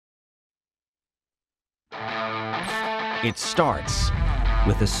It starts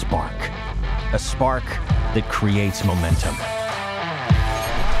with a spark that creates momentum.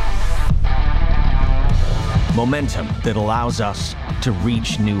 Momentum that allows us to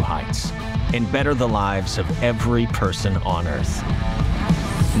reach new heights and better the lives of every person on Earth.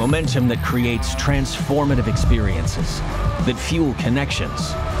 Momentum that creates transformative experiences that fuel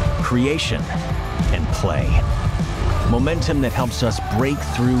connections, creation, and play. Momentum that helps us break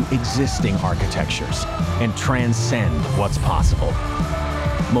through existing architectures and transcend what's possible.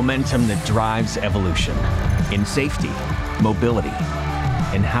 Momentum that drives evolution in safety, mobility,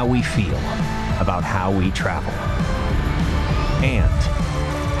 and how we feel about how we travel. And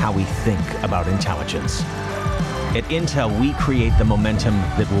how we think about intelligence. At Intel, we create the momentum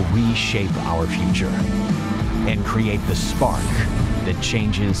that will reshape our future and create the spark that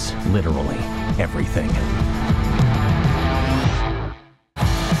changes literally everything.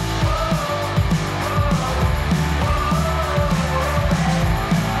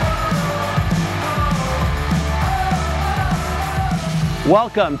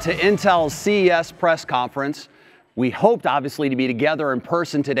 Welcome to Intel's CES press conference. We hoped, obviously, to be together in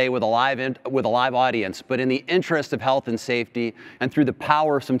person today with a live audience, but in the interest of health and safety and through the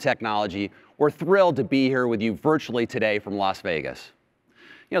power of some technology, we're thrilled to be here with you virtually today from Las Vegas.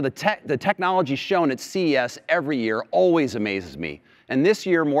 You know, the technology shown at CES every year always amazes me, and this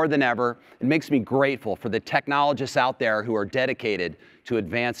year more than ever, it makes me grateful for the technologists out there who are dedicated to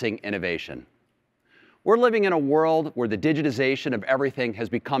advancing innovation. We're living in a world where the digitization of everything has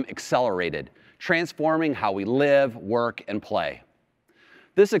become accelerated, transforming how we live, work, and play.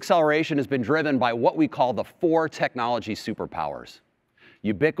 This acceleration has been driven by what we call the 4 technology superpowers: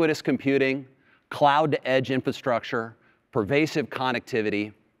 ubiquitous computing, cloud-to-edge infrastructure, pervasive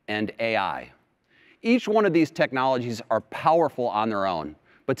connectivity, and AI. Each one of these technologies are powerful on their own,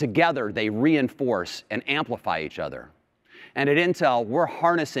 but together they reinforce and amplify each other. And at Intel, we're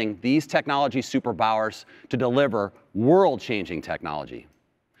harnessing these technology superpowers to deliver world-changing technology.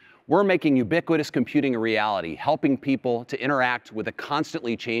 We're making ubiquitous computing a reality, helping people to interact with a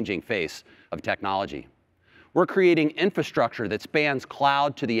constantly changing face of technology. We're creating infrastructure that spans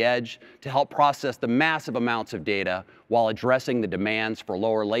cloud to the edge to help process the massive amounts of data while addressing the demands for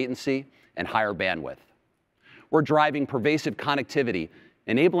lower latency and higher bandwidth. We're driving pervasive connectivity,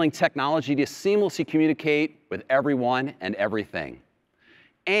 enabling technology to seamlessly communicate with everyone and everything.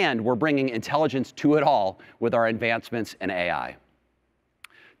 And we're bringing intelligence to it all with our advancements in AI.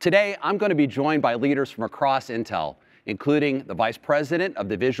 Today, I'm going to be joined by leaders from across Intel, including the Vice President of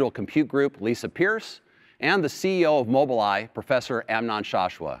the Visual Compute Group, Lisa Pearce, and the CEO of Mobileye, Professor Amnon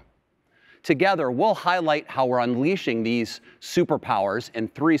Shashua. Together, we'll highlight how we're unleashing these superpowers in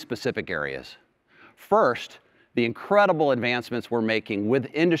 3 specific areas. First, the incredible advancements we're making with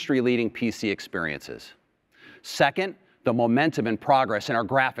industry-leading PC experiences. Second, the momentum and progress in our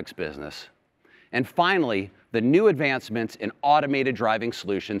graphics business. And finally, the new advancements in automated driving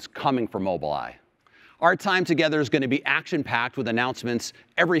solutions coming from Mobileye. Our time together is going to be action-packed with announcements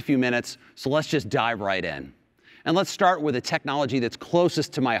every few minutes, so let's just dive right in. And let's start with a technology that's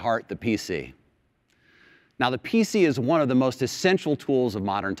closest to my heart, the PC. Now, the PC is one of the most essential tools of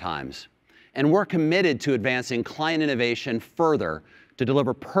modern times, and we're committed to advancing client innovation further to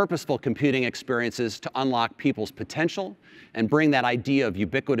deliver purposeful computing experiences to unlock people's potential and bring that idea of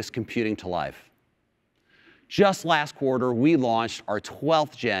ubiquitous computing to life. Just last quarter, we launched our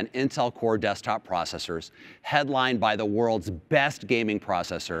 12th gen Intel Core desktop processors, headlined by the world's best gaming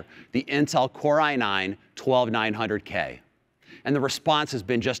processor, the Intel Core i9-12900K. And the response has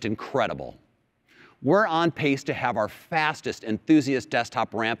been just incredible. We're on pace to have our fastest enthusiast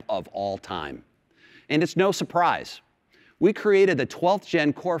desktop ramp of all time. And it's no surprise. We created the 12th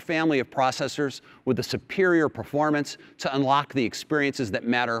gen Core family of processors with the superior performance to unlock the experiences that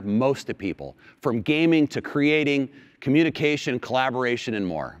matter most to people, from gaming to creating, communication, collaboration, and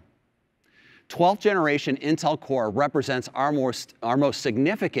more. 12th generation Intel Core represents our most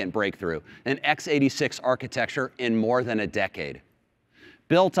significant breakthrough in x86 architecture in more than a decade.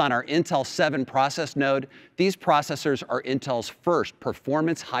 Built on our Intel 7 process node, these processors are Intel's first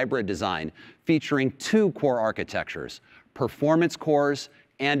performance hybrid design featuring 2 core architectures: performance cores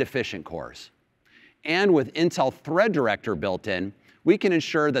and efficient cores. And with Intel Thread Director built in, we can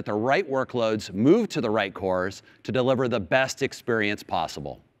ensure that the right workloads move to the right cores to deliver the best experience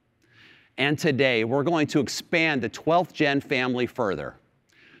possible. And today, we're going to expand the 12th gen family further,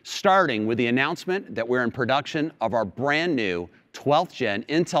 starting with the announcement that we're in production of our brand new 12th gen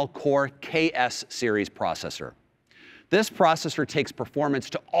Intel Core KS series processor. This processor takes performance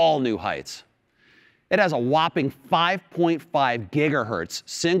to all new heights. It has a whopping 5.5 gigahertz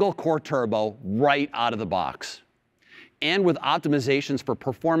single core turbo right out of the box. And with optimizations for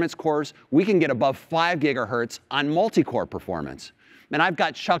performance cores, we can get above 5 gigahertz on multi-core performance. And I've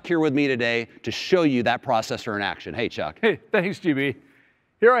got Chuck here with me today to show you that processor in action. Hey, Chuck. Hey, thanks, GB.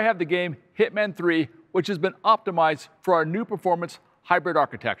 Here I have the game Hitman 3, which has been optimized for our new performance hybrid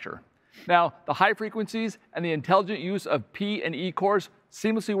architecture. Now, the high frequencies and the intelligent use of P and E cores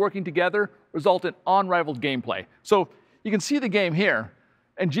seamlessly working together result in unrivaled gameplay. So you can see the game here.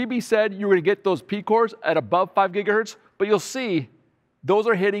 And GB said you were going to get those P cores at above 5 gigahertz, but you'll see those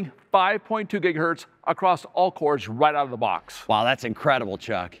are hitting 5.2 gigahertz across all cores right out of the box. Wow, that's incredible,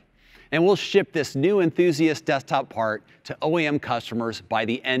 Chuck. And we'll ship this new enthusiast desktop part to OEM customers by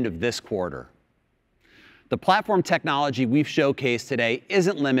the end of this quarter. The platform technology we've showcased today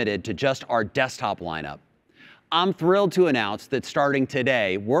isn't limited to just our desktop lineup. I'm thrilled to announce that starting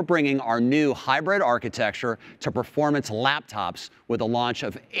today, we're bringing our new hybrid architecture to performance laptops with the launch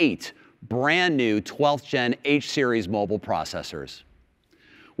of 8 brand new 12th Gen H-series mobile processors.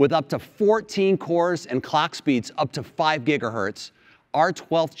 With up to 14 cores and clock speeds up to 5 gigahertz, our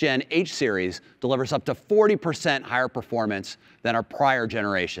 12th Gen H-series delivers up to 40% higher performance than our prior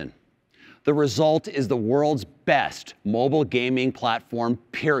generation. The result is the world's best mobile gaming platform,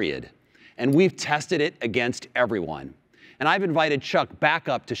 period. And we've tested it against everyone. And I've invited Chuck back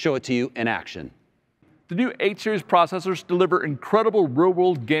up to show it to you in action. The new H-series processors deliver incredible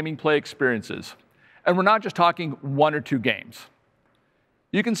real-world gaming play experiences. And we're not just talking 1 or 2 games.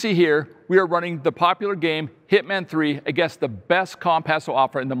 You can see here, we are running the popular game Hitman 3 against the best compasso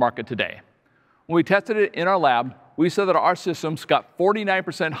offer in the market today. When we tested it in our lab, we saw that our systems got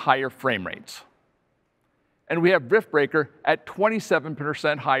 49% higher frame rates. And we have Riftbreaker at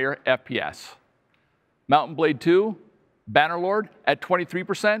 27% higher FPS. Mountain Blade 2, Bannerlord at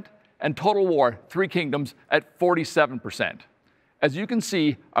 23%, and Total War 3 Kingdoms at 47%. As you can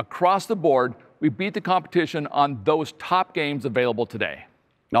see, across the board, we beat the competition on those top games available today.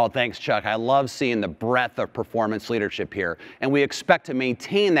 No, thanks, Chuck. I love seeing the breadth of performance leadership here, and we expect to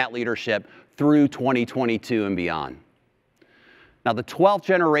maintain that leadership through 2022 and beyond. Now, the 12th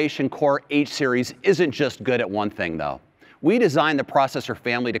generation Core H-series isn't just good at one thing, though. We designed the processor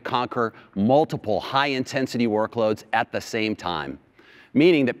family to conquer multiple high-intensity workloads at the same time,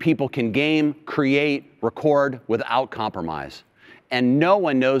 meaning that people can game, create, record without compromise. And no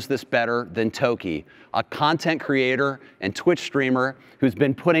one knows this better than Toki, a content creator and Twitch streamer who's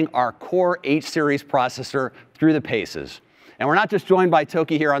been putting our Core H-series processor through the paces. And we're not just joined by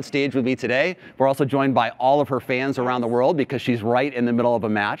Toki here on stage with me today, we're also joined by all of her fans around the world because she's right in the middle of a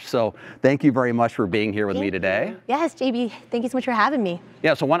match. So thank you very much for being here with me today. Yes, JB, thank you so much for having me.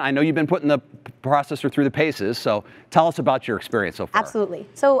 Yeah, so I know you've been putting the processor through the paces, so tell us about your experience so far. Absolutely.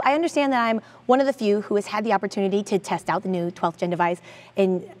 So I understand that I'm one of the few who has had the opportunity to test out the new 12th gen device,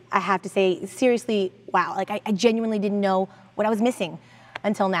 and I have to say, seriously, wow, like I genuinely didn't know what I was missing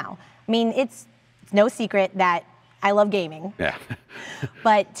until now. I mean, it's no secret that I love gaming. Yeah.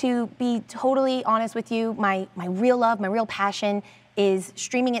 But to be totally honest with you, my real love, my real passion is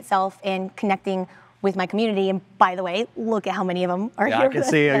streaming itself and connecting with my community. And by the way, look at how many of them are here. I can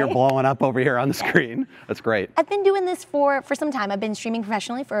see today. you're blowing up over here on the screen. That's great. I've been doing this for some time. I've been streaming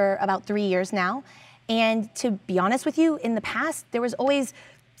professionally for about 3 years now. And to be honest with you, in the past, there was always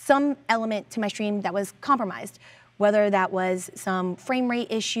some element to my stream that was compromised, whether that was some frame rate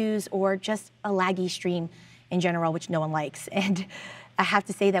issues or just a laggy stream in general, which no one likes. And I have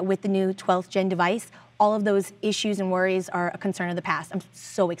to say that with the new 12th gen device, all of those issues and worries are a concern of the past. I'm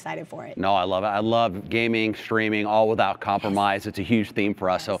so excited for it. No, I love it. I love gaming, streaming, all without compromise. Yes. It's a huge theme for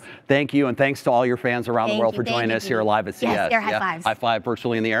us. So thank you, and thanks to all your fans around the world for joining us here live at CES. Yes, air high fives. High five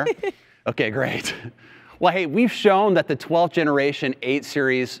virtually in the air. Okay, great. Well, hey, we've shown that the 12th generation 8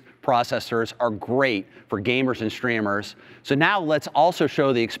 series processors are great for gamers and streamers. So now let's also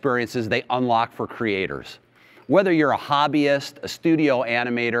show the experiences they unlock for creators. Whether you're a hobbyist, a studio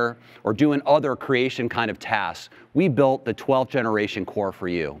animator, or doing other creation kind of tasks, we built the 12th generation core for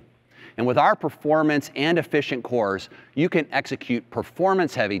you. And with our performance and efficient cores, you can execute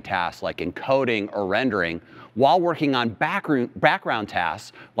performance-heavy tasks like encoding or rendering while working on background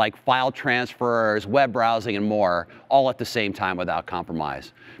tasks like file transfers, web browsing, and more, all at the same time without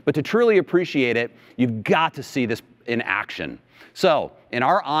compromise. But to truly appreciate it, you've got to see this in action. So, in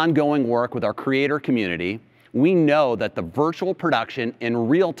our ongoing work with our creator community, we know that the virtual production in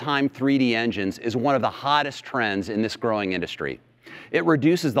real-time 3D engines is one of the hottest trends in this growing industry. It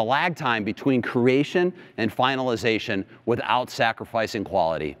reduces the lag time between creation and finalization without sacrificing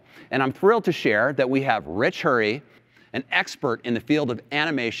quality. And I'm thrilled to share that we have Rich Hurry, an expert in the field of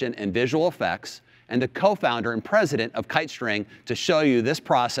animation and visual effects, and the co-founder and president of KiteString, to show you this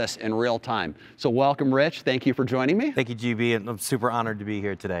process in real time. So welcome, Rich. Thank you for joining me. Thank you, GB, and I'm super honored to be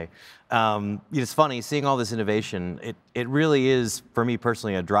here today. It's funny, seeing all this innovation, it really is, for me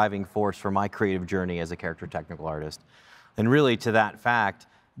personally, a driving force for my creative journey as a character technical artist. And really, to that fact,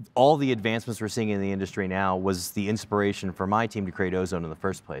 all the advancements we're seeing in the industry now was the inspiration for my team to create Ozone in the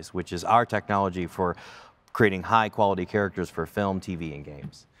first place, which is our technology for creating high-quality characters for film, TV, and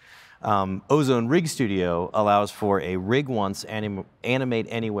games. Ozone Rig Studio allows for a rig once, animate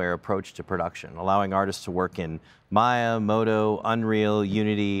anywhere approach to production, allowing artists to work in Maya, Modo, Unreal,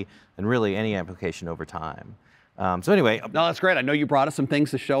 Unity, and really any application over time. So anyway. No, that's great. I know you brought us some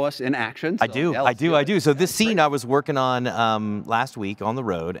things to show us in action. So I do. So this scene I was working on last week on the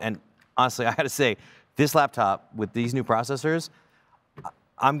road, and honestly, I gotta say, this laptop with these new processors,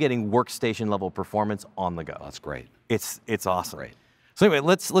 I'm getting workstation level performance on the go. That's great. It's awesome. Great. So anyway,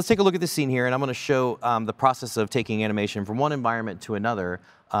 let's take a look at this scene here, and I'm going to show the process of taking animation from one environment to another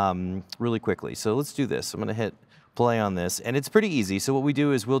really quickly. So let's do this. I'm going to hit play on this, and it's pretty easy. So what we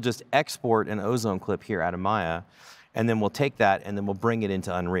do is we'll just export an Ozone clip here out of Maya, and then we'll take that and then we'll bring it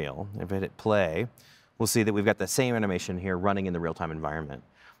into Unreal. If I hit play, we'll see that we've got the same animation here running in the real-time environment.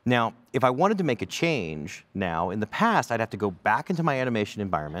 Now, if I wanted to make a change now, in the past, I'd have to go back into my animation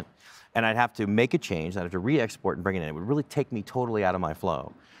environment, and I'd have to make a change, I'd have to re-export and bring it in. It would really take me totally out of my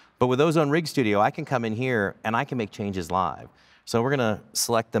flow. But with Ozone Rig Studio, I can come in here and I can make changes live. So we're gonna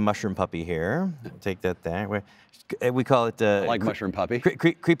select the mushroom puppy here. Take that there. We call it I like mushroom puppy.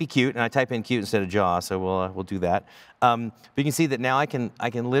 Creepy cute, and I type in cute instead of jaw, so we'll do that. But you can see that now I can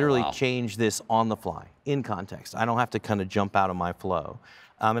literally change this on the fly, in context. I don't have to kind of jump out of my flow.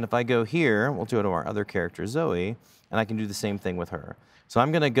 And if I go here, we'll do it to our other character, Zoe, and I can do the same thing with her. So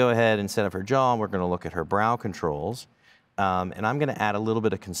I'm going to go ahead, instead of her jaw, we're going to look at her brow controls, and I'm going to add a little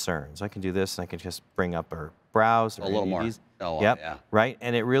bit of concern. So I can do this, and I can just bring up her brows. A little more. Oh, yep, yeah. Right,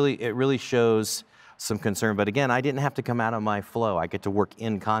 and it really shows some concern. But again, I didn't have to come out of my flow. I get to work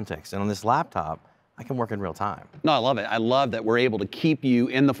in context, and on this laptop, I can work in real time. No, I love it. I love that we're able to keep you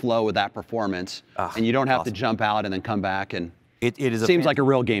in the flow with that performance, and you don't have to jump out and then come back. And it seems like a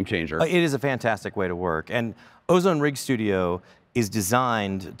real game changer. It is a fantastic way to work. And Ozone Rig Studio is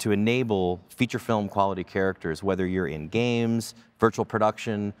designed to enable feature film quality characters, whether you're in games, virtual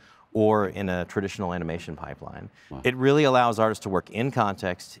production, or in a traditional animation pipeline. Wow. It really allows artists to work in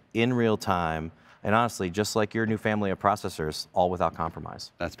context, in real time, and honestly, just like your new family of processors, all without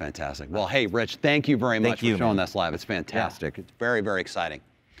compromise. That's fantastic. Well, hey, Rich, thank you very much for showing us live. It's fantastic. Yeah. It's very, very exciting.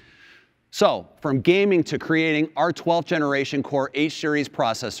 So, from gaming to creating, our 12th generation Core H-Series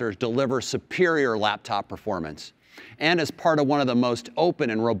processors deliver superior laptop performance. And as part of one of the most open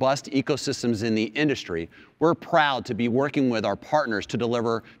and robust ecosystems in the industry, we're proud to be working with our partners to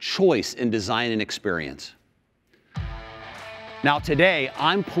deliver choice in design and experience. Now today,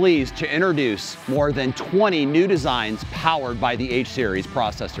 I'm pleased to introduce more than 20 new designs powered by the H-Series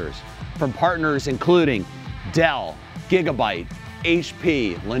processors, from partners including Dell, Gigabyte,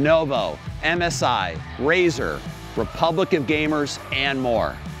 HP, Lenovo, MSI, Razer, Republic of Gamers, and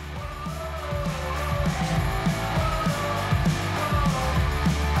more.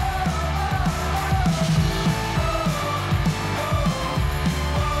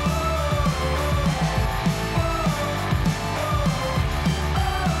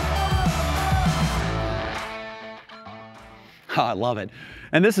 Oh, I love it.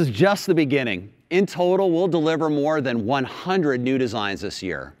 And this is just the beginning. In total, we'll deliver more than 100 new designs this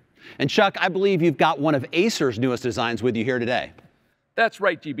year. And Chuck, I believe you've got one of Acer's newest designs with you here today. That's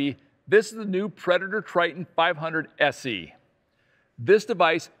right, GB. This is the new Predator Triton 500 SE. This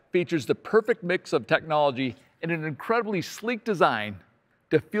device features the perfect mix of technology and an incredibly sleek design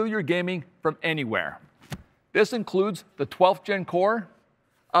to fuel your gaming from anywhere. This includes the 12th Gen core,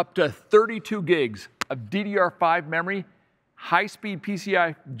 up to 32 gigs of DDR5 memory, high-speed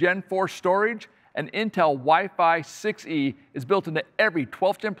PCI Gen 4 storage, and Intel Wi-Fi 6E is built into every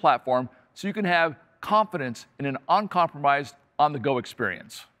 12th Gen platform, so you can have confidence in an uncompromised on-the-go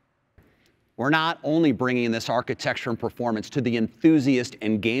experience. We're not only bringing this architecture and performance to the enthusiast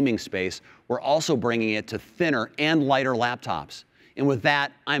and gaming space, we're also bringing it to thinner and lighter laptops. And with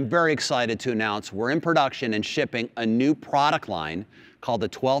that, I'm very excited to announce we're in production and shipping a new product line called the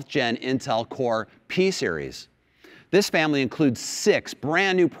 12th Gen Intel Core P-Series. This family includes 6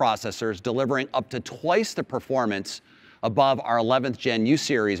 brand new processors delivering up to twice the performance above our 11th Gen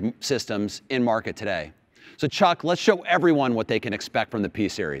U-Series systems in market today. So Chuck, let's show everyone what they can expect from the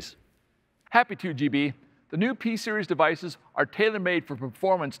P-Series. Happy to, GB. The new P-Series devices are tailor-made for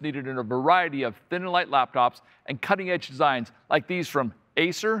performance needed in a variety of thin and light laptops and cutting-edge designs like these from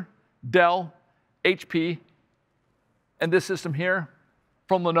Acer, Dell, HP, and this system here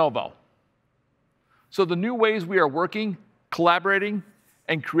from Lenovo. So the new ways we are working, collaborating,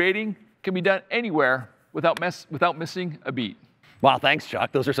 and creating can be done anywhere without missing a beat. Wow, thanks,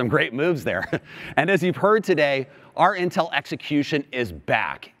 Chuck. Those are some great moves there. And as you've heard today, our Intel execution is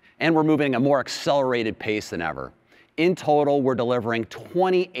back, and we're moving at a more accelerated pace than ever. In total, we're delivering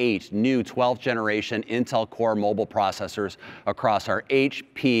 28 new 12th generation Intel Core mobile processors across our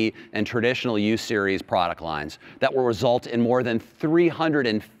HP and traditional U series product lines that will result in more than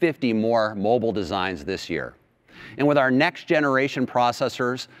 350 more mobile designs this year. And with our next generation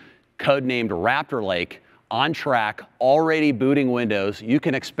processors, codenamed Raptor Lake, on track, already booting Windows, you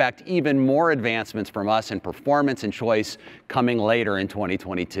can expect even more advancements from us in performance and choice coming later in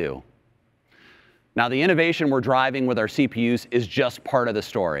 2022. Now, the innovation we're driving with our CPUs is just part of the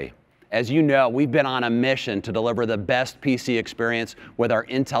story. As you know, we've been on a mission to deliver the best PC experience with our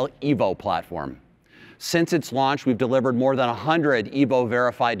Intel Evo platform. Since its launch, we've delivered more than 100 Evo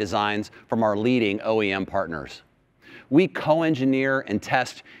verified designs from our leading OEM partners. We co-engineer and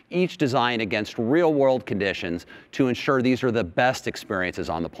test each design against real-world conditions to ensure these are the best experiences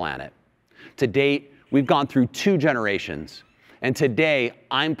on the planet. To date, we've gone through 2 generations, and today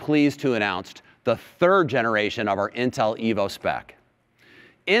I'm pleased to announce the 3rd generation of our Intel Evo spec.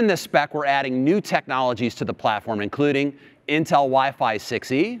 In this spec, we're adding new technologies to the platform, including Intel Wi-Fi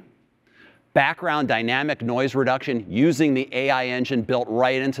 6E, background dynamic noise reduction using the AI engine built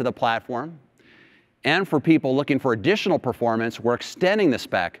right into the platform. And for people looking for additional performance, we're extending the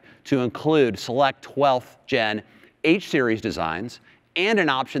spec to include select 12th Gen H-series designs and an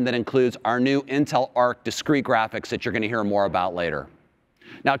option that includes our new Intel Arc discrete graphics that you're going to hear more about later.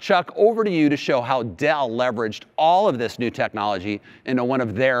 Now, Chuck, over to you to show how Dell leveraged all of this new technology into one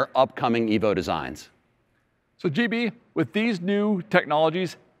of their upcoming Evo designs. So GB, with these new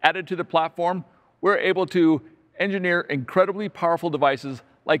technologies added to the platform, we're able to engineer incredibly powerful devices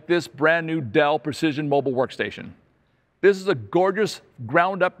like this brand new Dell Precision Mobile Workstation. This is a gorgeous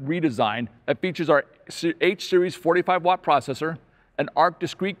ground-up redesign that features our H-series 45-watt processor, an Arc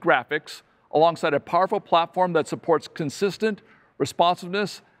discrete graphics, alongside a powerful platform that supports consistent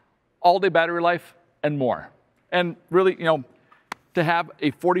responsiveness, all-day battery life, and more. And really, to have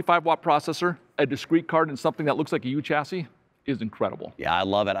a 45-watt processor, a discrete card, and something that looks like a U chassis is incredible. Yeah, I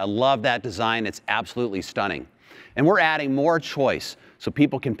love it. I love that design. It's absolutely stunning. And we're adding more choice so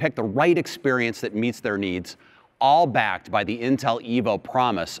people can pick the right experience that meets their needs, all backed by the Intel Evo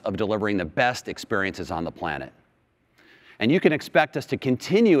promise of delivering the best experiences on the planet. And you can expect us to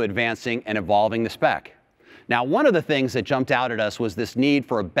continue advancing and evolving the spec. Now, one of the things that jumped out at us was this need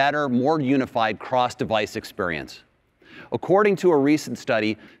for a better, more unified cross-device experience. According to a recent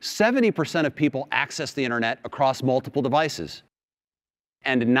study, 70% of people access the internet across multiple devices.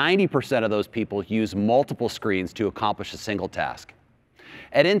 And 90% of those people use multiple screens to accomplish a single task.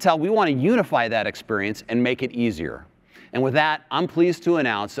 At Intel, we want to unify that experience and make it easier. And with that, I'm pleased to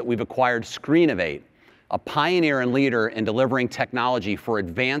announce that we've acquired Screenovate, a pioneer and leader in delivering technology for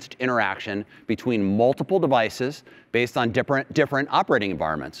advanced interaction between multiple devices based on different operating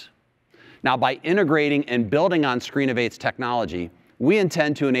environments. Now, by integrating and building on Screenovate's technology, we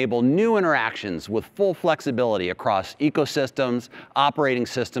intend to enable new interactions with full flexibility across ecosystems, operating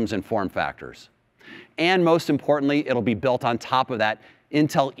systems, and form factors. And most importantly, it'll be built on top of that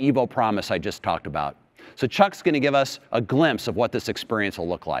Intel Evo promise I just talked about. So Chuck's going to give us a glimpse of what this experience will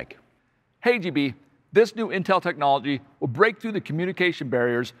look like. Hey, GB. This new Intel technology will break through the communication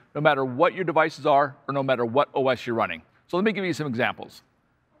barriers no matter what your devices are or no matter what OS you're running. So let me give you some examples.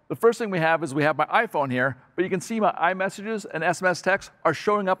 The first thing we have is we have my iPhone here, but you can see my iMessages and SMS texts are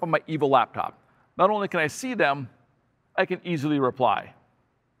showing up on my Evo laptop. Not only can I see them, I can easily reply.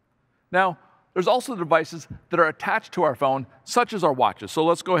 Now, there's also devices that are attached to our phone, such as our watches. So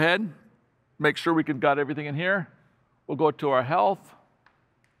let's go ahead, make sure we got everything in here. We'll go to our health,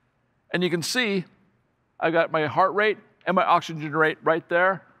 and you can see I've got my heart rate and my oxygen rate right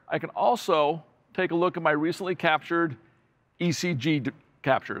there. I can also take a look at my recently captured ECG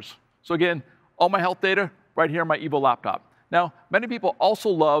captures. So again, all my health data right here on my Evo laptop. Now, many people also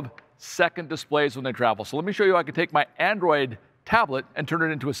love second displays when they travel. So let me show you how I can take my Android tablet and turn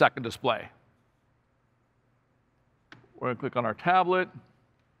it into a second display. We're going to click on our tablet.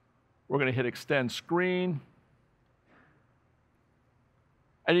 We're going to hit Extend Screen.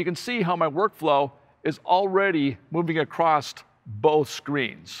 And you can see how my workflow is already moving across both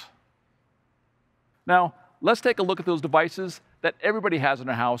screens. Now, let's take a look at those devices that everybody has in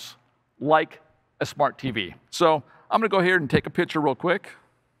their house, like a smart TV. So I'm going to go here and take a picture real quick.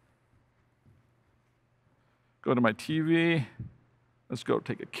 Go to my TV. Let's go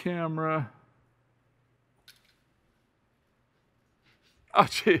take a camera. Oh,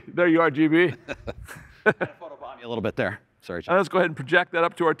 gee, there you are, GB. Photobomb you a little bit there. Sorry, John. And let's go ahead and project that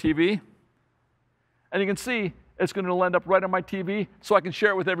up to our TV. And you can see it's going to end up right on my TV so I can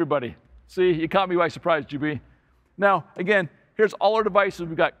share it with everybody. See, you caught me by surprise, GB. Now, again, here's all our devices.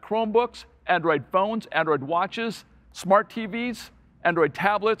 We've got Chromebooks, Android phones, Android watches, smart TVs, Android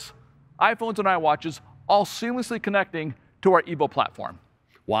tablets, iPhones and iWatches, all seamlessly connecting to our Evo platform.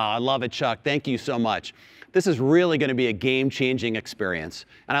 Wow, I love it, Chuck. Thank you so much. This is really going to be a game-changing experience.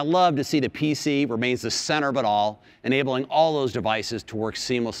 And I love to see the PC remains the center of it all, enabling all those devices to work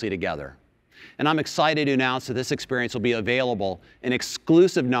seamlessly together. And I'm excited to announce that this experience will be available in an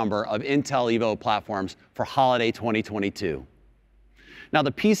exclusive number of Intel Evo platforms for holiday 2022. Now,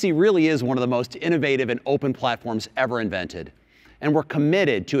 the PC really is one of the most innovative and open platforms ever invented. And we're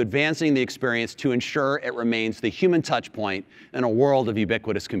committed to advancing the experience to ensure it remains the human touch point in a world of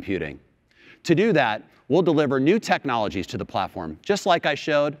ubiquitous computing. To do that, we'll deliver new technologies to the platform, just like I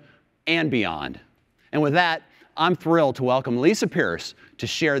showed, and beyond. And with that, I'm thrilled to welcome Lisa Pearce to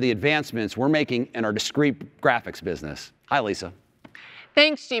share the advancements we're making in our discrete graphics business. Hi, Lisa.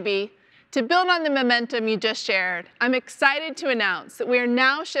 Thanks, GB. To build on the momentum you just shared, I'm excited to announce that we are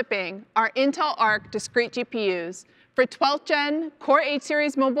now shipping our Intel Arc discrete GPUs for 12th Gen Core 8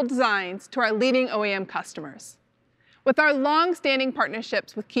 Series mobile designs to our leading OEM customers. With our long-standing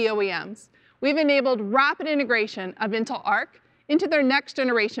partnerships with key OEMs, we've enabled rapid integration of Intel Arc into their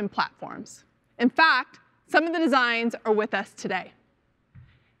next-generation platforms. In fact, some of the designs are with us today.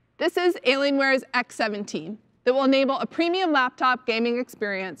 This is Alienware's X17 that will enable a premium laptop gaming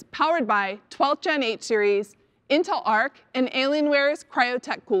experience powered by 12th Gen 8 Series, Intel Arc, and Alienware's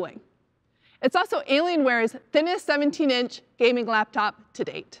Cryotech cooling. It's also Alienware's thinnest 17-inch gaming laptop to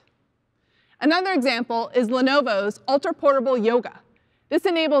date. Another example is Lenovo's ultra-portable Yoga. This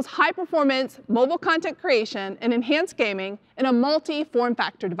enables high-performance mobile content creation and enhanced gaming in a multi-form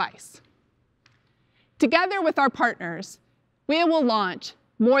factor device. Together with our partners, we will launch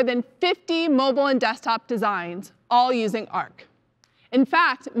more than 50 mobile and desktop designs, all using Arc. In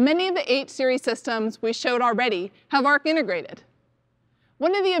fact, many of the 8 Series systems we showed already have Arc integrated.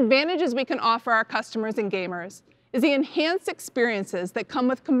 One of the advantages we can offer our customers and gamers is the enhanced experiences that come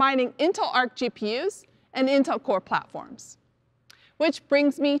with combining Intel Arc GPUs and Intel Core platforms. Which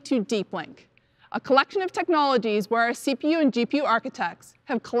brings me to Deep Link, a collection of technologies where our CPU and GPU architects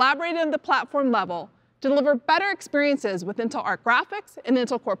have collaborated at the platform level to deliver better experiences with Intel Arc graphics and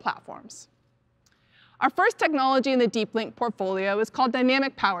Intel Core platforms. Our first technology in the Deep Link portfolio is called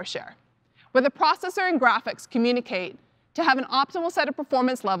Dynamic Power Share, where the processor and graphics communicate to have an optimal set of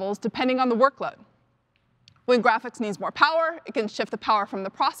performance levels depending on the workload. When graphics needs more power, it can shift the power from the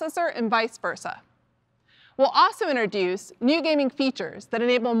processor and vice versa. We'll also introduce new gaming features that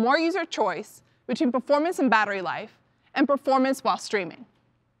enable more user choice between performance and battery life, and performance while streaming.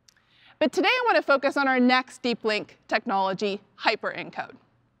 But today I want to focus on our next Deep Link technology, hyperencode.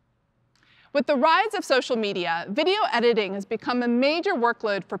 With the rise of social media, video editing has become a major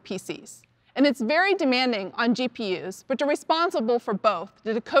workload for PCs. And it's very demanding on GPUs, which are responsible for both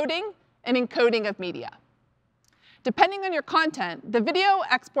the decoding and encoding of media. Depending on your content, the video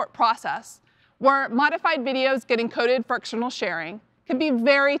export process, where modified videos get encoded for external sharing, can be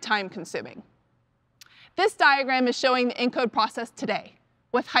very time-consuming. This diagram is showing the encode process today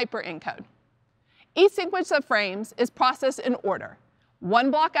with hyperencode. Each sequence of frames is processed in order,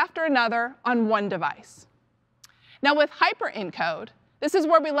 one block after another on one device. Now with hyperencode, this is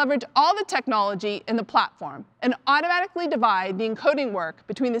where we leverage all the technology in the platform and automatically divide the encoding work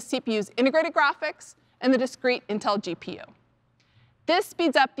between the CPU's integrated graphics and the discrete Intel GPU. This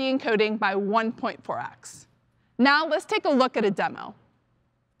speeds up the encoding by 1.4x. Now let's take a look at a demo.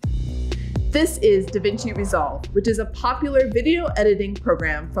 This is DaVinci Resolve, which is a popular video editing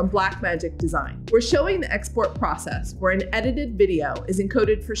program from Blackmagic Design. We're showing the export process where an edited video is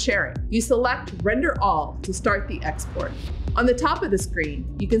encoded for sharing. You select Render All to start the export. On the top of the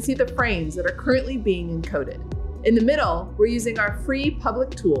screen, you can see the frames that are currently being encoded. In the middle, we're using our free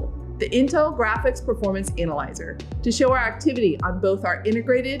public tool, the Intel Graphics Performance Analyzer, to show our activity on both our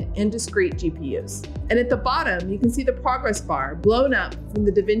integrated and discrete GPUs. And at the bottom, you can see the progress bar blown up from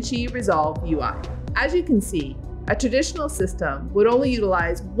the DaVinci Resolve UI. As you can see, a traditional system would only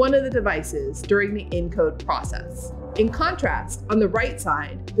utilize one of the devices during the encode process. In contrast, on the right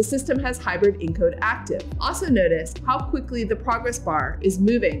side, the system has hybrid encode active. Also notice how quickly the progress bar is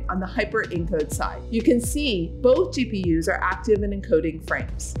moving on the hyperencode side. You can see both GPUs are active in encoding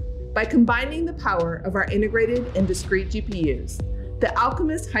frames. By combining the power of our integrated and discrete GPUs, the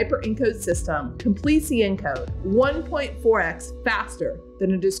Alchemist hyperencode system completes the encode 1.4x faster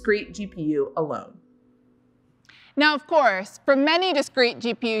than a discrete GPU alone. Now, of course, for many discrete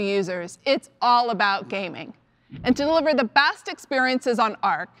GPU users, it's all about gaming. And to deliver the best experiences on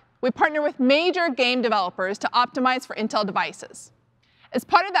Arc, we partner with major game developers to optimize for Intel devices. As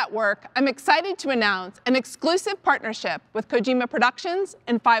part of that work, I'm excited to announce an exclusive partnership with Kojima Productions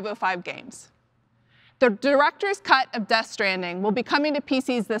and 505 Games. The director's cut of Death Stranding will be coming to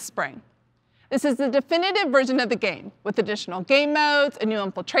PCs this spring. This is the definitive version of the game, with additional game modes, a new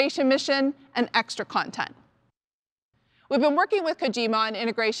infiltration mission, and extra content. We've been working with Kojima on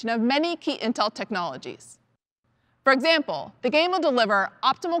integration of many key Intel technologies. For example, the game will deliver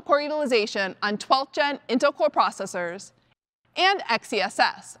optimal core utilization on 12th gen Intel Core processors and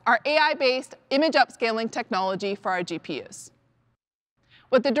XeSS, our AI-based image upscaling technology for our GPUs.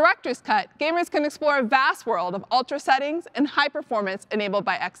 With the director's cut, gamers can explore a vast world of ultra settings and high performance enabled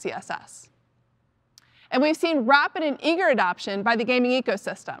by XeSS. And we've seen rapid and eager adoption by the gaming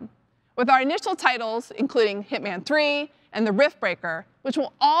ecosystem, with our initial titles including Hitman 3 and the Riftbreaker, which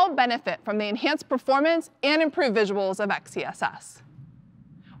will all benefit from the enhanced performance and improved visuals of XeSS.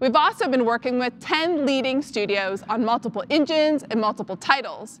 We've also been working with 10 leading studios on multiple engines and multiple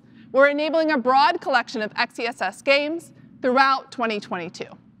titles. We're enabling a broad collection of XeSS games throughout 2022.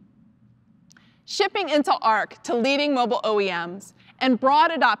 Shipping Intel Arc to leading mobile OEMs and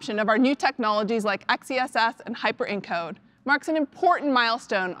broad adoption of our new technologies like XeSS and HyperEncode marks an important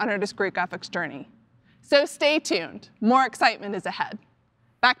milestone on our discrete graphics journey. So stay tuned. More excitement is ahead.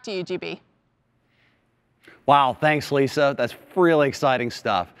 Back to you, GB. Wow, thanks, Lisa. That's really exciting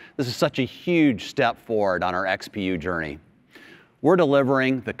stuff. This is such a huge step forward on our XPU journey. We're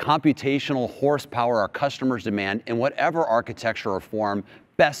delivering the computational horsepower our customers demand in whatever architecture or form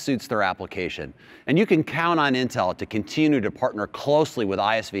best suits their application. And you can count on Intel to continue to partner closely with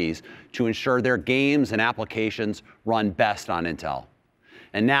ISVs to ensure their games and applications run best on Intel.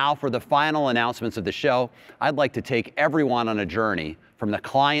 And now for the final announcements of the show, I'd like to take everyone on a journey from the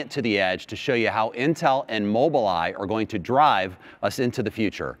client to the edge to show you how Intel and Mobileye are going to drive us into the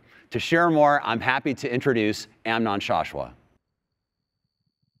future. To share more, I'm happy to introduce Amnon Shashua.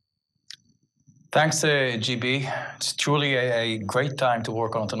 Thanks, GB. It's truly a great time to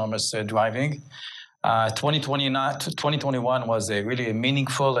work on autonomous driving. 2021 was really a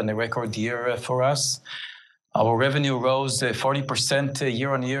meaningful and a record year for us. Our revenue rose 40%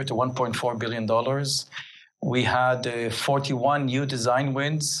 year on year to $1.4 billion. We had 41 new design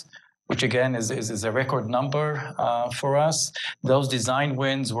wins, which again is a record number for us. Those design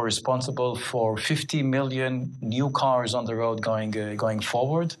wins were responsible for 50 million new cars on the road going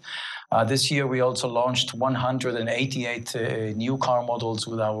forward. This year, we also launched 188 new car models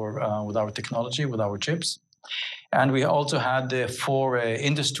with our technology, with our chips. And we also had 4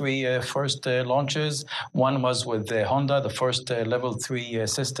 industry first launches. One was with Honda, the first level 3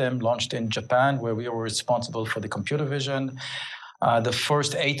 system launched in Japan, where we were responsible for the computer vision. The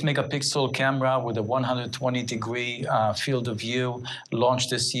first 8-megapixel camera with a 120-degree field of view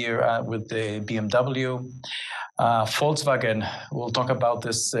launched this year with the BMW. Volkswagen, we'll talk about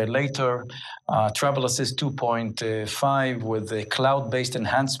this later, Travel Assist 2.5 with a cloud-based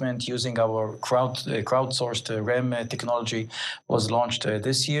enhancement using our crowdsourced REM technology was launched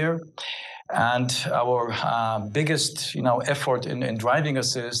this year. And our biggest effort in driving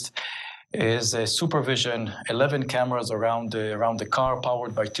assist is supervision, 11 cameras around the car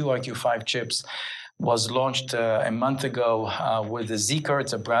powered by 2 IQ5 chips. Was launched a month ago with the Zeekr.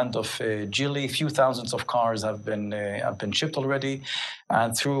 It's a brand of Geely. A few thousands of cars have been shipped already,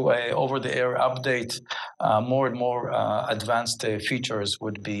 and through a over-the-air update, more and more advanced features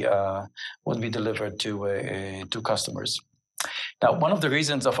would be delivered to customers. Now, one of the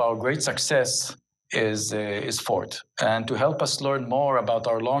reasons of our great success is Ford, and to help us learn more about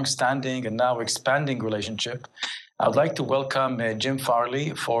our long-standing and now expanding relationship, I'd like to welcome Jim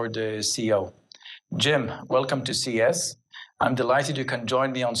Farley, Ford CEO. Jim, welcome to CES. I'm delighted you can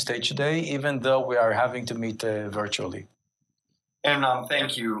join me on stage today, even though we are having to meet virtually. And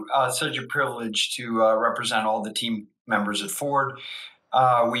thank you. It's such a privilege to represent all the team members at Ford.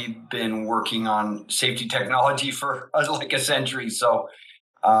 We've been working on safety technology for like a century, so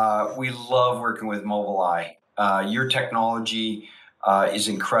we love working with Mobileye. Your technology is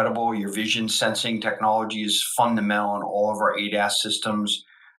incredible. Your vision sensing technology is fundamental in all of our ADAS systems,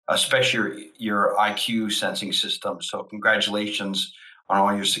 especially your IQ sensing system. So congratulations on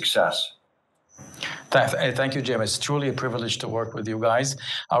all your success. Thank you, Jim. It's truly a privilege to work with you guys.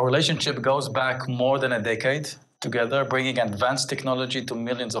 Our relationship goes back more than a decade together, bringing advanced technology to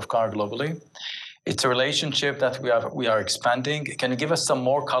millions of cars globally. It's a relationship that we are expanding. Can you give us some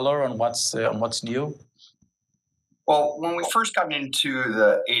more color on what's new? Well, when we first got into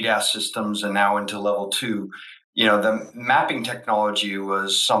the ADAS systems and now into level 2, the mapping technology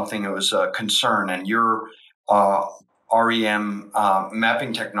was something that was a concern, and your REM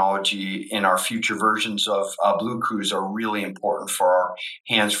mapping technology in our future versions of Blue Cruise are really important for our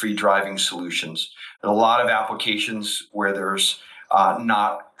hands-free driving solutions. There are a lot of applications where there's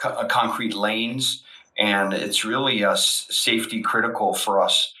not concrete lanes, and it's really safety critical for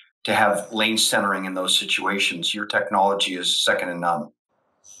us to have lane centering in those situations. Your technology is second to none.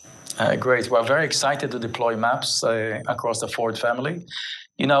 Great. We're very excited to deploy maps across the Ford family.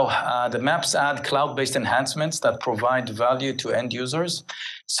 The maps add cloud-based enhancements that provide value to end users.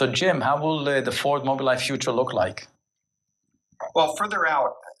 So, Jim, how will the Ford Mobileye future look like? Well, further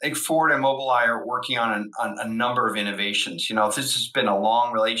out, I think Ford and Mobileye are working on a number of innovations. This has been a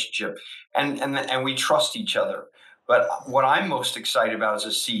long relationship, and we trust each other. But what I'm most excited about as a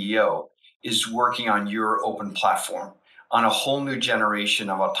CEO is working on your open platform, on a whole new generation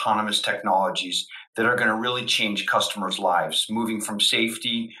of autonomous technologies that are going to really change customers' lives, moving from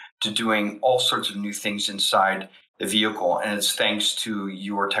safety to doing all sorts of new things inside the vehicle. And it's thanks to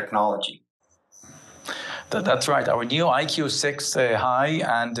your technology. That's right. Our new IQ6 High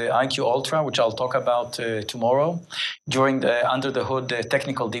and IQ Ultra, which I'll talk about tomorrow during the under the hood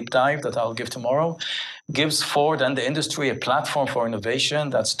technical deep dive that I'll give tomorrow, gives Ford and the industry a platform for innovation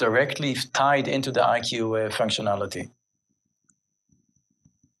that's directly tied into the IQ functionality.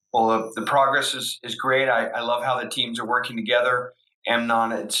 Well, the progress is great. I love how the teams are working together.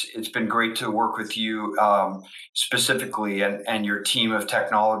 Amnon, it's been great to work with you specifically, and your team of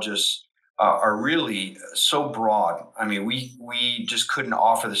technologists are really so broad. I mean, we just couldn't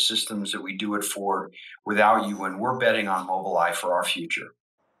offer the systems that we do at Ford without you, and we're betting on Mobileye for our future.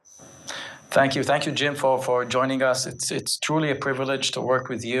 Thank you, Jim, for joining us. It's truly a privilege to work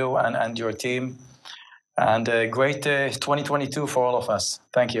with you and your team. And a great 2022 for all of us.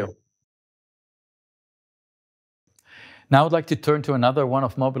 Thank you. Now I'd like to turn to another one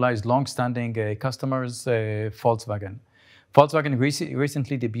of Mobileye's long-standing customers, Volkswagen. Volkswagen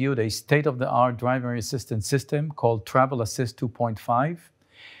recently debuted a state-of-the-art driver assistance system called Travel Assist 2.5.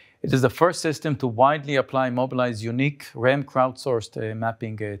 It is the first system to widely apply Mobileye's unique REM crowdsourced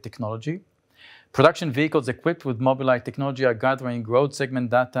mapping technology. Production vehicles equipped with Mobileye technology are gathering road segment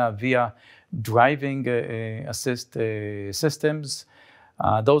data via driving assist systems.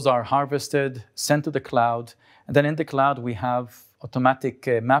 Those are harvested, sent to the cloud, and then in the cloud we have automatic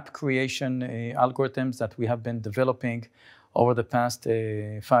map creation algorithms that we have been developing over the past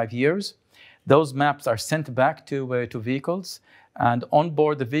 5 years. Those maps are sent back to vehicles, and on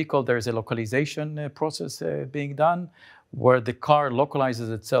board the vehicle there is a localization process being done where the car localizes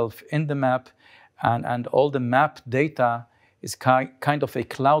itself in the map, and all the map data is kind of a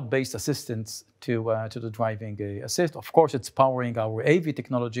cloud-based assistance to the driving assist. Of course, it's powering our AV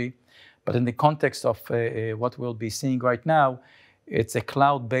technology, but in the context of what we'll be seeing right now, it's a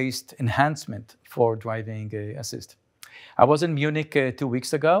cloud-based enhancement for driving assist. I was in Munich 2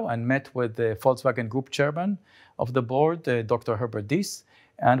 weeks ago and met with the Volkswagen Group Chairman of the board, Dr. Herbert Diess,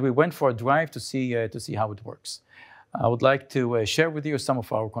 and we went for a drive to see how it works. I would like to share with you some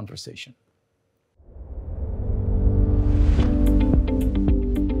of our conversation.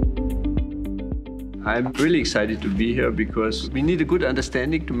 I'm really excited to be here because we need a good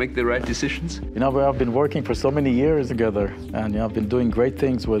understanding to make the right decisions. We have been working for so many years together, and I've been doing great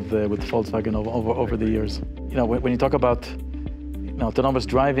things with Volkswagen over the years. When you talk about autonomous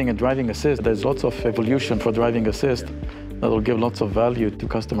driving and driving assist, there's lots of evolution for driving assist that will give lots of value to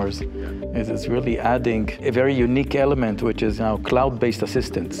customers. It's really adding a very unique element, which is now cloud-based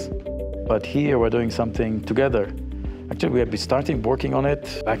assistance. But here we're doing something together. Actually, we have been starting working on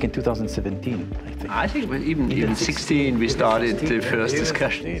it back in 2017, I think. I think even 16 we started the first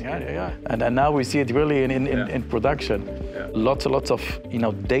discussion. Yeah. And now we see it really in production. Yeah. Lots of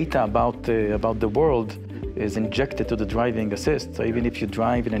data about the world is injected to the driving assist. So even if you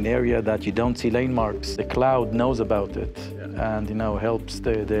drive in an area that you don't see lane marks, the cloud knows about it and helps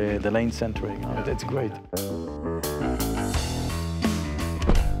the lane centering. It's great.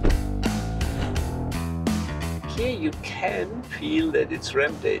 Here you can feel that it's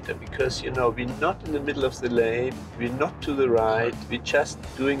REM data because we're not in the middle of the lane, we're not to the right, we're just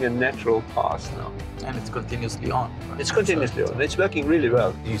doing a natural pass now. And it's continuously on. Right? It's continuously on. It's working really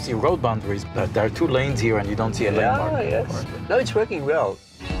well. You see road boundaries, but there are 2 lanes here and you don't see a lane mark. Yes. No, it's working well.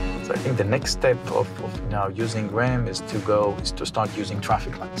 So I think the next step of now using REM is to start using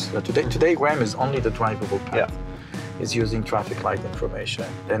traffic lights. So today REM is only the drivable path. Yeah. is using traffic light information.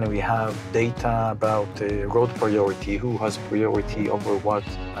 Then we have data about road priority, who has priority over what,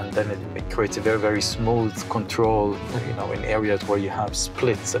 and then it creates a very, very smooth control, in areas where you have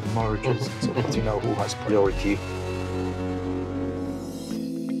splits and merges, so that you know who has priority.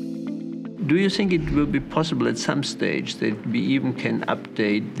 Do you think it will be possible at some stage that we even can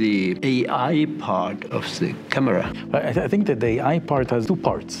update the AI part of the camera? I think that the AI part has two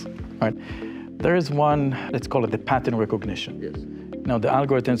parts, right? There is one, let's call it the pattern recognition. Yes. The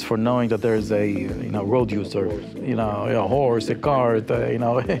algorithms for knowing that there is a road user, a horse, a cart,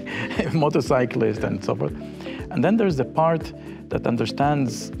 a motorcyclist, and so forth. And then there's the part that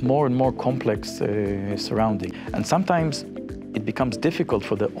understands more and more complex surrounding. And sometimes it becomes difficult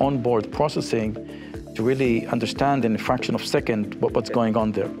for the onboard processing to really understand in a fraction of a second what's going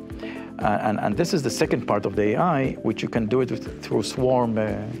on there. And this is the second part of the AI, which you can do it through swarm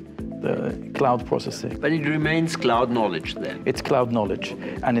the cloud processing. But it remains cloud knowledge then? It's cloud knowledge.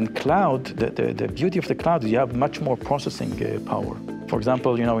 And in cloud, the beauty of the cloud is you have much more processing power. For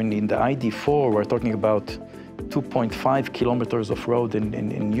example, in the ID4, we're talking about 2.5 kilometers of road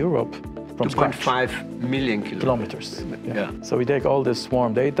in Europe. 2.5 million kilometers. Yeah. So we take all this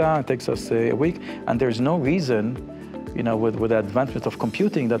swarm data, it takes us a week, and there's no reason, with the advancement of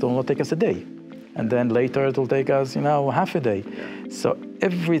computing, that will not take us a day. And then later it will take us, half a day. So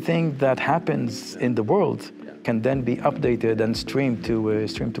everything that happens in the world can then be updated and streamed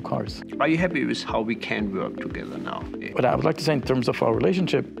to cars. Are you happy with how we can work together now? But I would like to say, in terms of our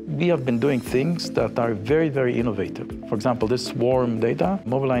relationship, we have been doing things that are very, very innovative. For example, this swarm data,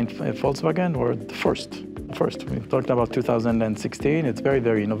 Mobileye and Volkswagen were the first. We talked about 2016. It's very,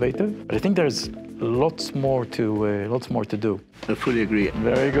 very innovative. But I think there's lots more to do. I fully agree.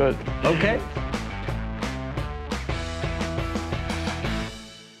 Very good. Okay.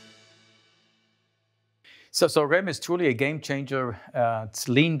 So REM is truly a game changer. It's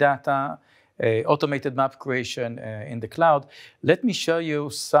lean data, automated map creation in the cloud. Let me show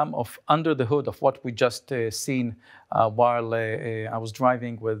you some of under the hood of what we just seen while I was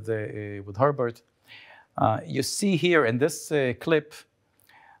driving with Herbert. You see here in this clip,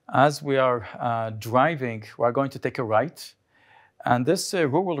 as we are driving, we're going to take a right. And this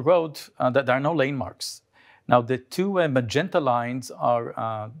rural road, there are no lane marks. Now, the two magenta lines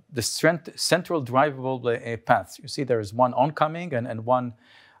are the central drivable paths. You see there is one oncoming and one,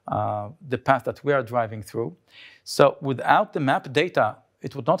 the path that we are driving through. So without the map data,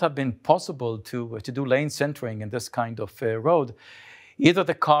 it would not have been possible to do lane centering in this kind of road. Either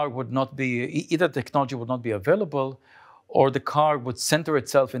the technology would not be available, or the car would center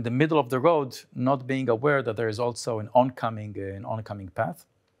itself in the middle of the road, not being aware that there is also an oncoming path.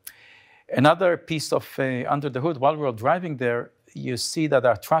 Another piece of under the hood, while we're driving there, you see that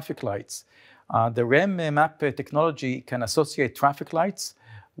there are traffic lights. The REM map technology can associate traffic lights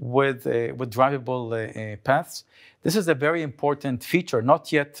with drivable paths. This is a very important feature,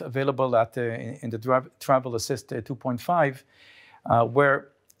 not yet available in the Travel Assist 2.5,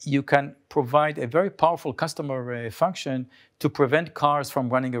 where you can provide a very powerful customer function to prevent cars from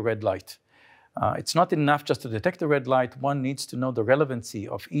running a red light. It's not enough just to detect a red light. One needs to know the relevancy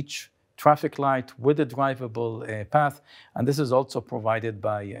of each traffic light with a drivable path, and this is also provided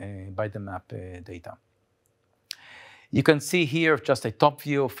by the map data. You can see here just a top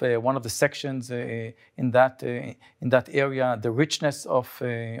view of one of the sections in that area, the richness of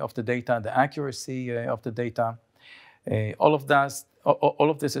the data, the accuracy of the data. All of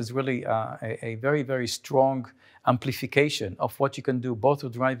this is really a very, very strong amplification of what you can do both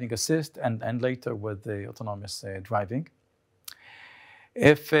with driving assist and later with the autonomous driving.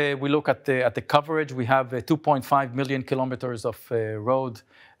 If we look at the coverage, we have 2.5 million kilometers of road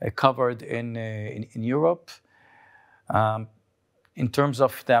covered in Europe. In terms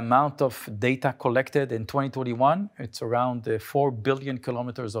of the amount of data collected in 2021, it's around 4 billion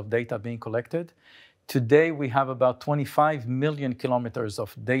kilometers of data being collected. Today, we have about 25 million kilometers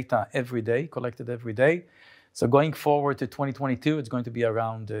of data collected every day. So going forward to 2022, it's going to be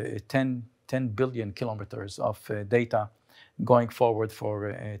around 10 billion kilometers of data going forward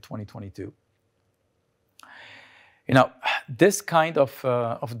for 2022. This kind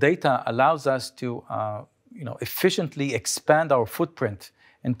of data allows us to efficiently expand our footprint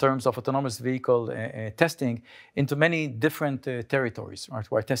in terms of autonomous vehicle testing into many different territories. Right?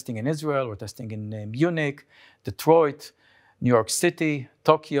 We're testing in Israel, we're testing in Munich, Detroit, New York City,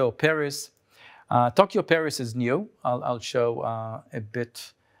 Tokyo, Paris. Tokyo, Paris is new. I'll show a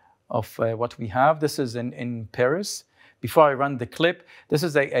bit of what we have. This is in Paris. before I run the clip, this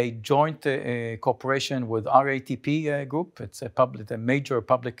is a joint cooperation with RATP Group. It's a major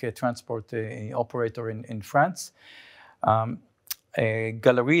public transport operator in France.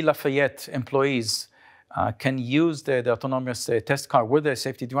 Galeries Lafayette employees can use the autonomous test car with a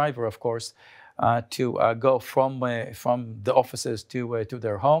safety driver, of course, to go from the offices to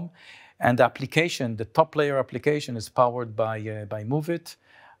their home. And the application, the top layer application, is powered by MoveIt,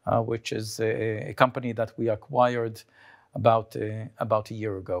 which is a company that we acquired about a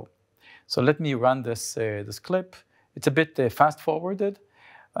year ago. So let me run this clip. It's a bit fast forwarded,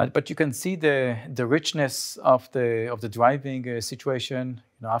 but you can see the richness of the driving situation.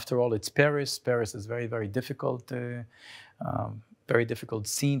 After all, it's Paris. Paris is very difficult, very difficult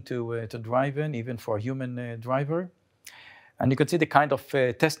scene to drive in, even for a human driver. And you can see the kind of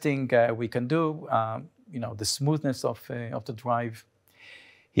testing we can do. The smoothness of the drive.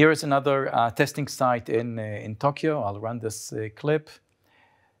 Here is another testing site in Tokyo. I'll run this clip.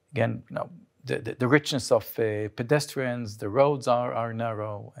 Again, the richness of pedestrians. The roads are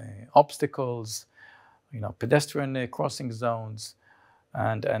narrow, obstacles, pedestrian crossing zones,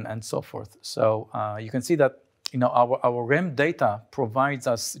 and so forth. So you can see that our REM data provides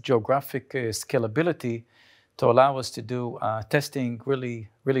us geographic scalability to allow us to do testing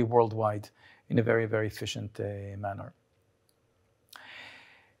really worldwide in a very efficient manner.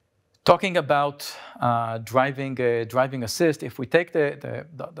 Talking about driving assist, if we take the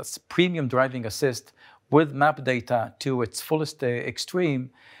premium driving assist with map data to its fullest extreme,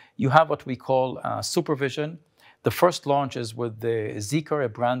 you have what we call supervision. The first launch is with the Zeekr, a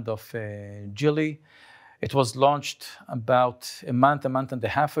brand of Geely. It was launched about a month and a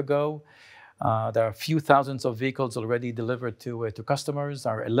half ago. There are a few thousands of vehicles already delivered to customers.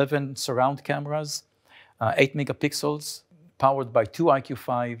 There are 11 surround cameras, 8 megapixels, powered by two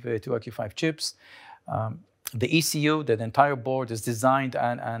IQ5 chips. The ECU, the entire board, is designed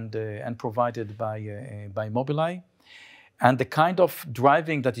and provided by Mobileye. And the kind of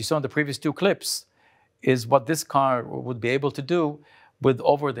driving that you saw in the previous two clips is what this car would be able to do with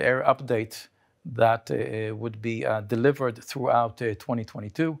over-the-air update that would be delivered throughout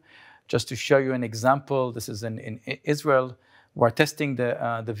 2022. Just to show you an example, this is in Israel. We're testing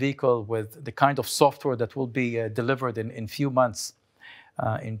the vehicle with the kind of software that will be delivered in few months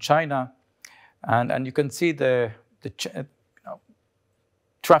in China. And you can see the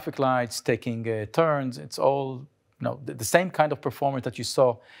traffic lights taking turns. It's all the same kind of performance that you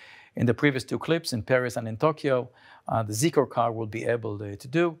saw in the previous two clips in Paris and in Tokyo. The Zeekr car will be able to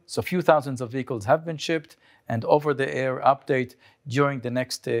do. So a few thousands of vehicles have been shipped, and over-the-air update during the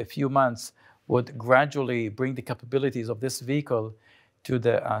next few months would gradually bring the capabilities of this vehicle to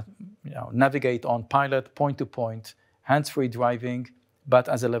the navigate on pilot, point-to-point, hands-free driving, but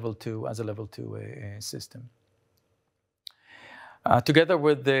as a level 2 system. Together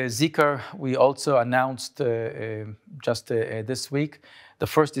with the Zeekr, we also announced just this week the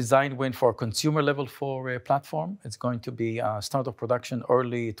first design win for a consumer level 4 platform. It's going to be start of production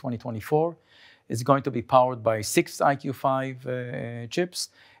early 2024. It's going to be powered by 6 IQ5 chips,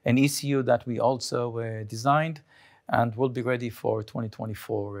 an ECU that we also designed, and will be ready for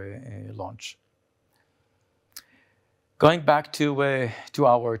 2024 launch. Going back to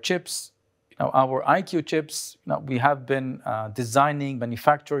our chips, our IQ chips, we have been designing,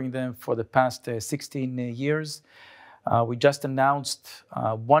 manufacturing them for the past 16 years. We just announced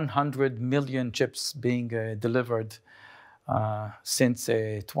 100 million chips being delivered since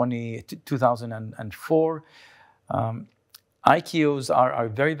 2004. IQs are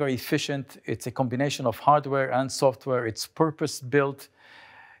very efficient. It's a combination of hardware and software. It's purpose-built.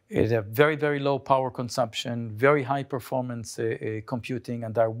 It has very low power consumption, very high performance computing,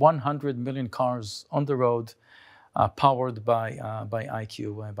 and there are 100 million cars on the road powered by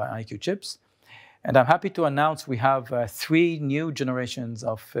IQ chips. And I'm happy to announce we have 3 new generations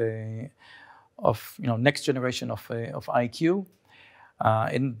of next generation of IQ.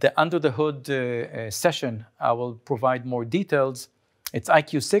 In the under the hood session, I will provide more details. It's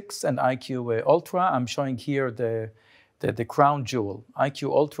IQ6 and IQ Ultra. I'm showing here the crown jewel.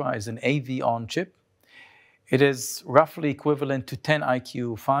 IQ Ultra is an AV on chip. It is roughly equivalent to 10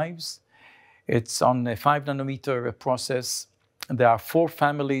 IQ5s. It's on a 5 nanometer process. There are 4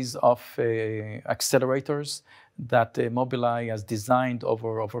 families of accelerators that Mobileye has designed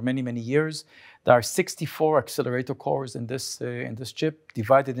over many years. There are 64 accelerator cores in this chip,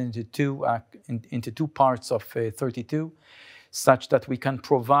 divided into two parts of 32, such that we can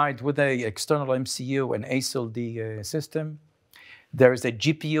provide with an external MCU an ASIL-D system. There is a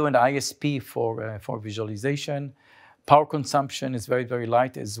GPU and ISP for visualization. Power consumption is very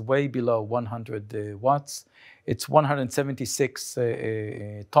light, is way below 100 watts. It's 176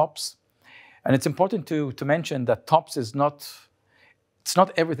 TOPS. And it's important to mention that TOPS is it's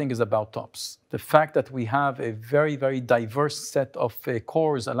not everything is about TOPS. The fact that we have a very, very diverse set of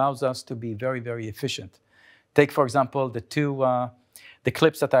cores allows us to be very, very efficient. Take, for example, the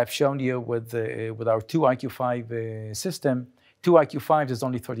clips that I've shown you with our 2 IQ5 system. 2 IQ5 is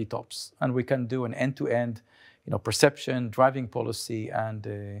only 30 TOPS, and we can do an end-to-end, perception, driving policy,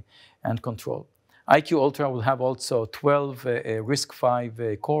 and control. IQ Ultra will have also 12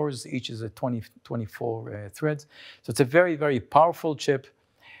 RISC-V cores, each is a 24 threads. So it's a very, very powerful chip.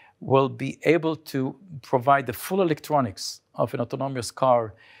 We'll be able to provide the full electronics of an autonomous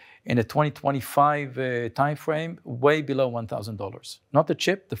car in a 2025 timeframe, way below $1,000. Not the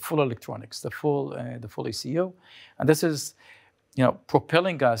chip, the full electronics, the full ECU. And this is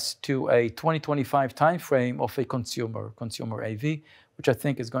propelling us to a 2025 timeframe of a consumer AV, which I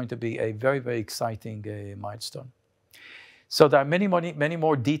think is going to be a very, very exciting milestone. So there are many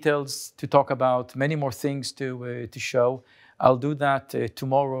more details to talk about, many more things to show. I'll do that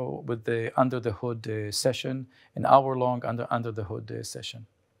tomorrow with the Under the Hood session, an hour-long Under the Hood session.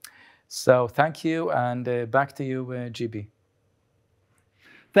 So thank you, and back to you, GB.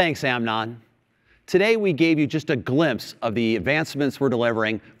 Thanks, Amnon. Today, we gave you just a glimpse of the advancements we're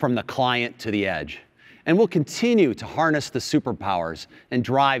delivering from the client to the edge. And we'll continue to harness the superpowers and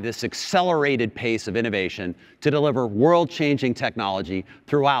drive this accelerated pace of innovation to deliver world-changing technology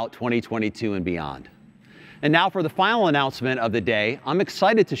throughout 2022 and beyond. And now for the final announcement of the day, I'm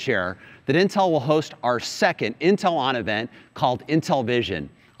excited to share that Intel will host our second Intel On event called Intel Vision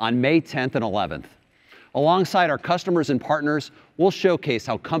on May 10th and 11th. Alongside our customers and partners, we'll showcase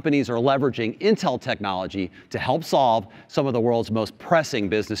how companies are leveraging Intel technology to help solve some of the world's most pressing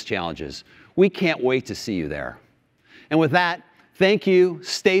business challenges. We can't wait to see you there. And with that, thank you,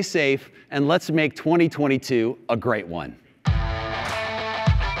 stay safe, and let's make 2022 a great one.